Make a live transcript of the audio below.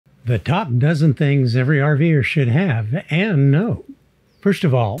The top dozen things every RVer should have and know. First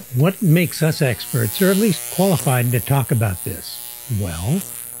of all, what makes us experts, or at least qualified to talk about this? Well,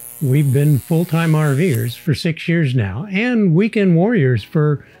 we've been full-time RVers for 6 years now, and weekend warriors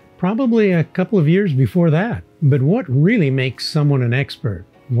for probably a couple of years before that. But what really makes someone an expert?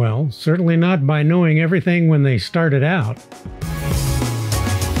 Well, certainly not by knowing everything when they started out.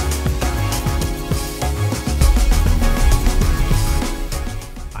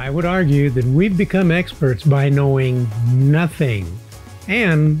 I would argue that we've become experts by knowing nothing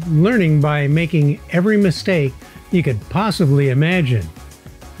and learning by making every mistake you could possibly imagine.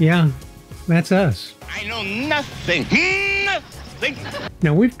 Yeah, that's us. I know nothing. Nothing.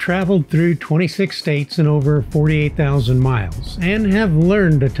 Now, we've traveled through 26 states and over 48,000 miles and have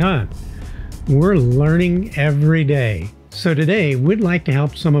learned a ton. We're learning every day. So today, we'd like to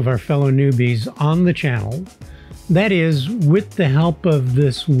help some of our fellow newbies on the channel. That is, with the help of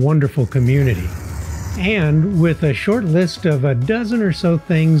this wonderful community. And with a short list of a dozen or so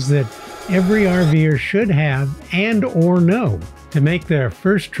things that every RVer should have and or know to make their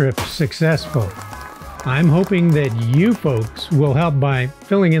first trip successful. I'm hoping that you folks will help by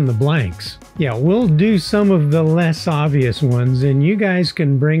filling in the blanks. Yeah, we'll do some of the less obvious ones, and you guys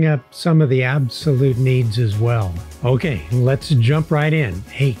can bring up some of the absolute needs as well. Okay, let's jump right in.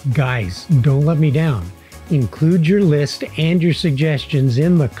 Hey guys, don't let me down. Include your list and your suggestions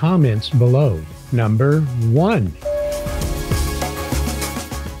in the comments below. Number 1.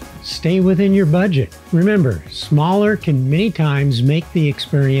 Stay within your budget. Remember, smaller can many times make the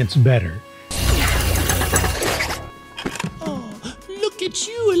experience better. Oh, look at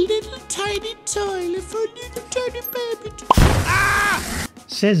you, a little tiny toilet for a little tiny baby. Ah!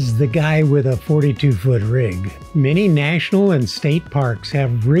 Says the guy with a 42-foot rig. Many national and state parks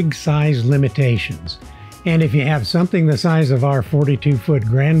have rig size limitations. And if you have something the size of our 42-foot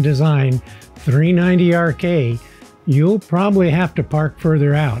Grand Design 390RK, you'll probably have to park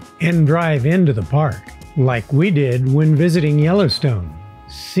further out and drive into the park, like we did when visiting Yellowstone,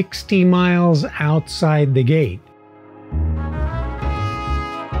 60 miles outside the gate.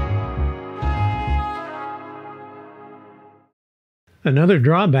 Another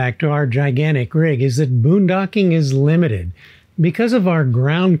drawback to our gigantic rig is that boondocking is limited. Because of our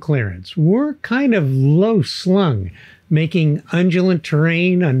ground clearance, we're kind of low-slung, making undulant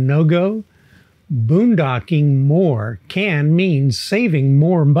terrain a no-go. Boondocking more can mean saving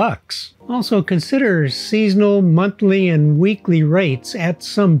more bucks. Also consider seasonal, monthly, and weekly rates at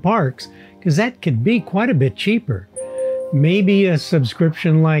some parks, because that could be quite a bit cheaper. Maybe a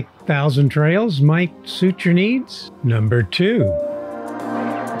subscription like 1,000 Trails might suit your needs. Number 2.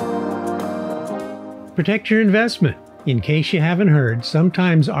 Protect your investment. In case you haven't heard,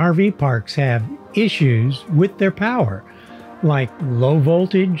 sometimes RV parks have issues with their power, like low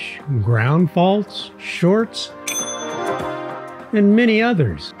voltage, ground faults, shorts, and many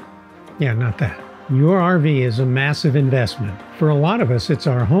others. Yeah, not that. Your RV is a massive investment. For a lot of us, it's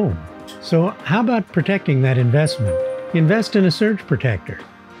our home. So how about protecting that investment? Invest in a surge protector.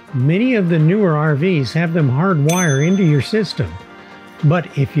 Many of the newer RVs have them hardwired into your system.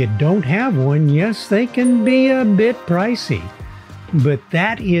 But if you don't have one, yes, they can be a bit pricey. But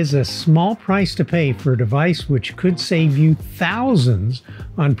that is a small price to pay for a device which could save you thousands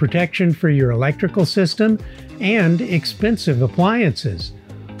on protection for your electrical system and expensive appliances.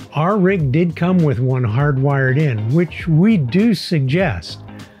 Our rig did come with one hardwired in, which we do suggest.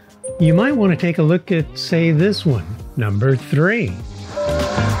 You might want to take a look at, say, this one. Number 3.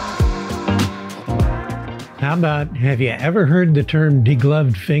 How about, have you ever heard the term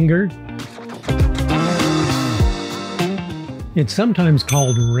degloved finger? It's sometimes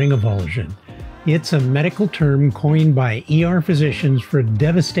called ring avulsion. It's a medical term coined by ER physicians for a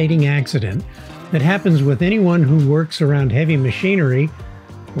devastating accident that happens with anyone who works around heavy machinery,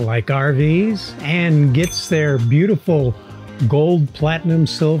 like RVs, and gets their beautiful gold, platinum,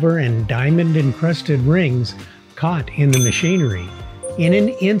 silver, and diamond encrusted rings caught in the machinery. In an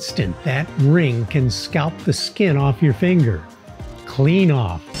instant, that ring can scalp the skin off your finger. Clean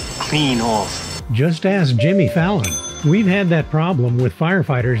off. Clean off. Just ask Jimmy Fallon. We've had that problem with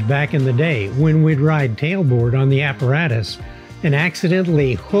firefighters back in the day when we'd ride tailboard on the apparatus and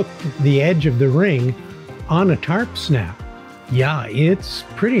accidentally hooked the edge of the ring on a tarp snap. Yeah, it's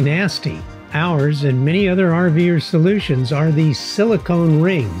pretty nasty. Ours and many other RVer solutions are these silicone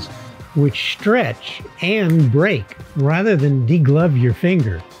rings, which stretch and break rather than deglove your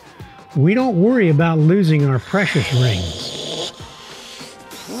finger. We don't worry about losing our precious rings.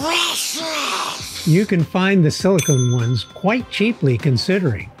 Precious! You can find the silicone ones quite cheaply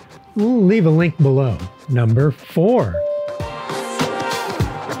considering. We'll leave a link below. Number 4.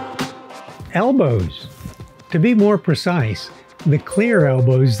 Elbows. To be more precise, the clear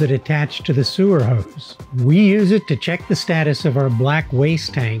elbows that attach to the sewer hose. We use it to check the status of our black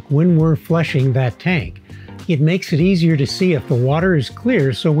waste tank when we're flushing that tank. It makes it easier to see if the water is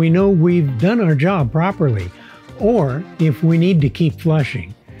clear so we know we've done our job properly, or if we need to keep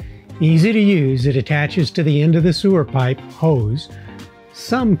flushing. Easy to use, it attaches to the end of the sewer pipe hose.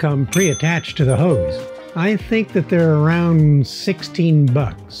 Some come pre-attached to the hose. I think that they're around 16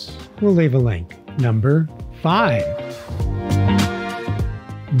 bucks. We'll leave a link. Number 5.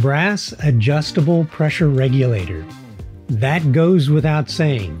 Brass adjustable pressure regulator. That goes without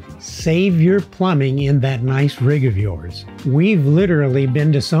saying. Save your plumbing in that nice rig of yours. We've literally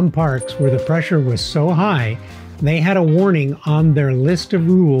been to some parks where the pressure was so high they had a warning on their list of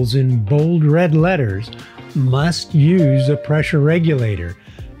rules in bold red letters, must use a pressure regulator,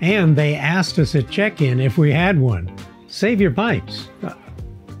 and they asked us at check-in if we had one. Save your pipes.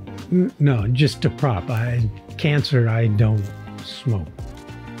 No, just a prop. Cancer, I don't smoke.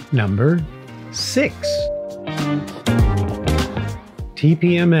 Number 6.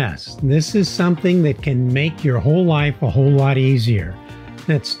 TPMS. This is something that can make your whole life a whole lot easier.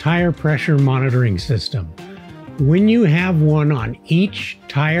 That's tire pressure monitoring system. When you have one on each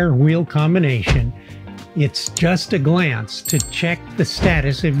tire wheel combination, it's just a glance to check the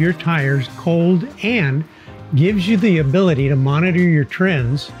status of your tires cold and gives you the ability to monitor your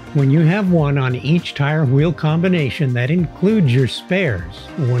trends when you have one on each tire wheel combination. That includes your spares,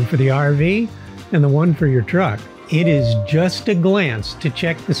 the one for the RV and the one for your truck. It is just a glance to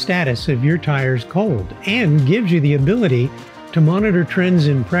check the status of your tires cold and gives you the ability to monitor trends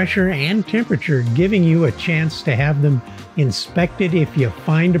in pressure and temperature, giving you a chance to have them inspected if you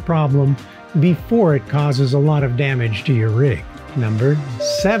find a problem before it causes a lot of damage to your rig. Number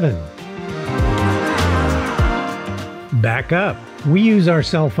 7. Backup. We use our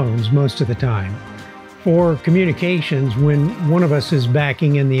cell phones most of the time for communications when one of us is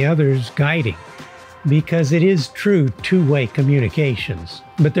backing and the other's guiding, because it is true two-way communications.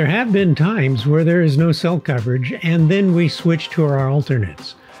 But there have been times where there is no cell coverage and then we switch to our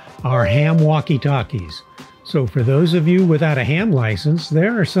alternates, our ham walkie-talkies. So for those of you without a ham license,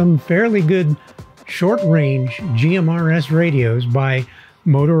 there are some fairly good short-range GMRS radios by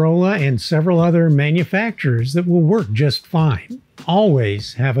Motorola and several other manufacturers that will work just fine.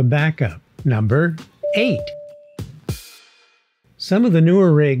 Always have a backup. Number 8. Some of the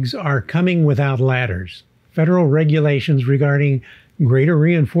newer rigs are coming without ladders. Federal regulations regarding greater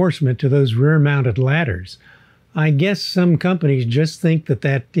reinforcement to those rear-mounted ladders. I guess some companies just think that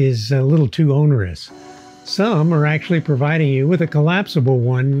that is a little too onerous. Some are actually providing you with a collapsible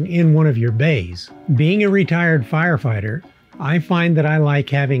one in one of your bays. Being a retired firefighter, I find that I like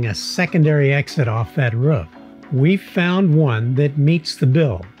having a secondary exit off that roof. We've found one that meets the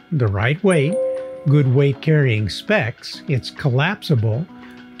bill. The right weight, good weight carrying specs, it's collapsible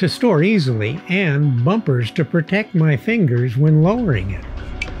to store easily, and bumpers to protect my fingers when lowering it.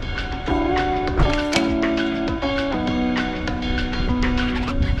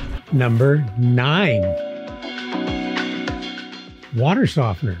 Number 9. Water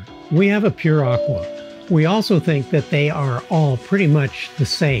softener. We have a Pure Aqua. We also think that they are all pretty much the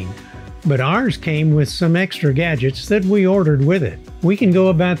same, but ours came with some extra gadgets that we ordered with it. We can go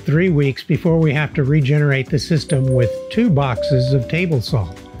about 3 weeks before we have to regenerate the system with 2 boxes of table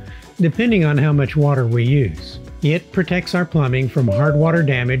salt, depending on how much water we use. It protects our plumbing from hard water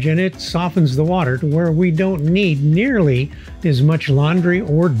damage, and it softens the water to where we don't need nearly as much laundry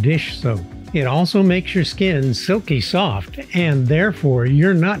or dish soap. It also makes your skin silky soft, and therefore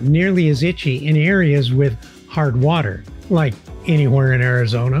you're not nearly as itchy in areas with hard water, like anywhere in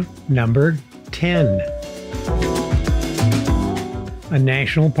Arizona. Number 10. A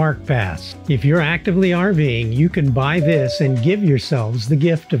National Park Pass. If you're actively RVing, you can buy this and give yourselves the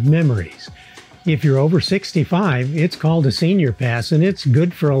gift of memories. If you're over 65, it's called a Senior Pass, and it's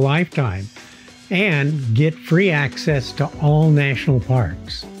good for a lifetime. And get free access to all national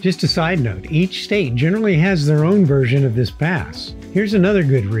parks. Just a side note, each state generally has their own version of this pass. Here's another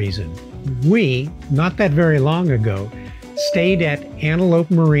good reason. We, not that very long ago, stayed at Antelope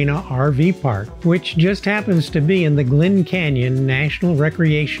Marina RV Park, which just happens to be in the Glen Canyon National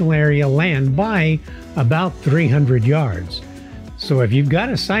Recreational Area land by about 300 yards. So if you've got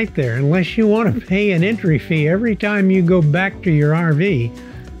a site there, unless you want to pay an entry fee every time you go back to your RV,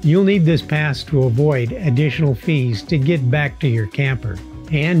 you'll need this pass to avoid additional fees to get back to your camper.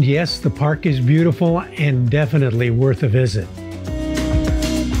 And yes, the park is beautiful and definitely worth a visit.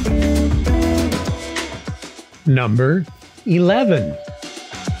 Number 11.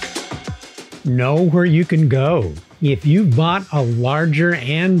 Know where you can go. If you've bought a larger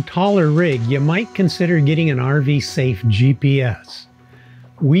and taller rig, you might consider getting an RV Safe GPS.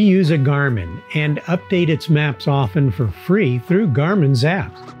 We use a Garmin and update its maps often for free through Garmin's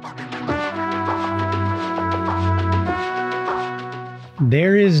apps.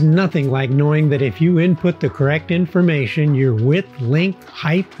 There is nothing like knowing that if you input the correct information, your width, length,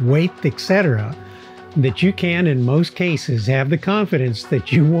 height, weight, etc., that you can, in most cases, have the confidence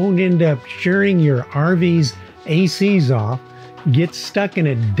that you won't end up sharing your RV's ACs off, get stuck in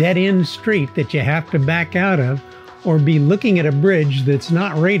a dead-end street that you have to back out of, or be looking at a bridge that's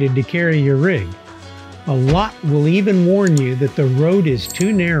not rated to carry your rig. A lot will even warn you that the road is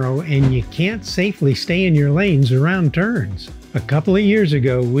too narrow and you can't safely stay in your lanes around turns. A couple of years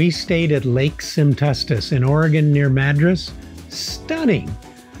ago, we stayed at Lake Simtustus in Oregon near Madras. Stunning!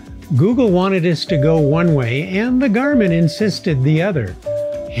 Google wanted us to go one way and the Garmin insisted the other.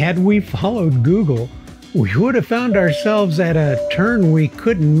 Had we followed Google, we would have found ourselves at a turn we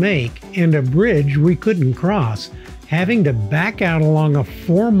couldn't make and a bridge we couldn't cross, having to back out along a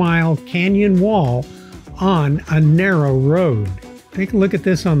 4-mile canyon wall on a narrow road. Take a look at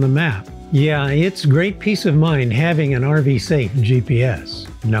this on the map. Yeah, it's great peace of mind having an RV Safe GPS.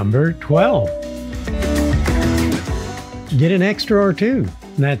 Number 12. Get an extra or two.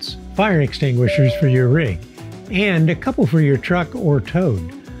 That's fire extinguishers for your rig, and a couple for your truck or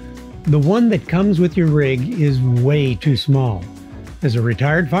towed. The one that comes with your rig is way too small. As a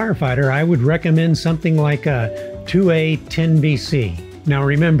retired firefighter, I would recommend something like a 2A 10BC. Now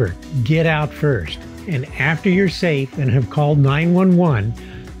remember, get out first, and after you're safe and have called 911,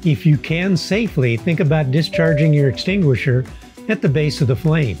 if you can safely, think about discharging your extinguisher at the base of the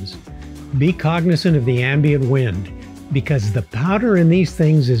flames. Be cognizant of the ambient wind, because the powder in these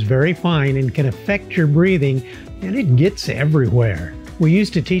things is very fine and can affect your breathing, and it gets everywhere. We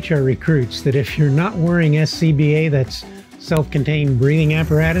used to teach our recruits that if you're not wearing SCBA, that's self-contained breathing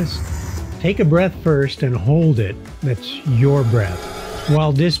apparatus, take a breath first and hold it, that's your breath,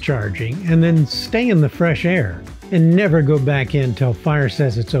 while discharging, and then stay in the fresh air, and never go back in till fire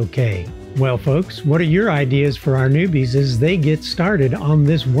says it's okay. Well folks, what are your ideas for our newbies as they get started on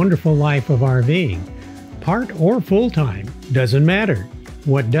this wonderful life of RVing? Part or full-time, doesn't matter.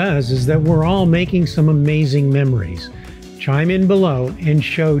 What does is that we're all making some amazing memories. Chime in below and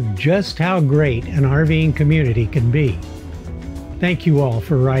show just how great an RVing community can be. Thank you all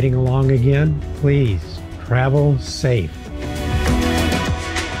for riding along again. Please travel safe.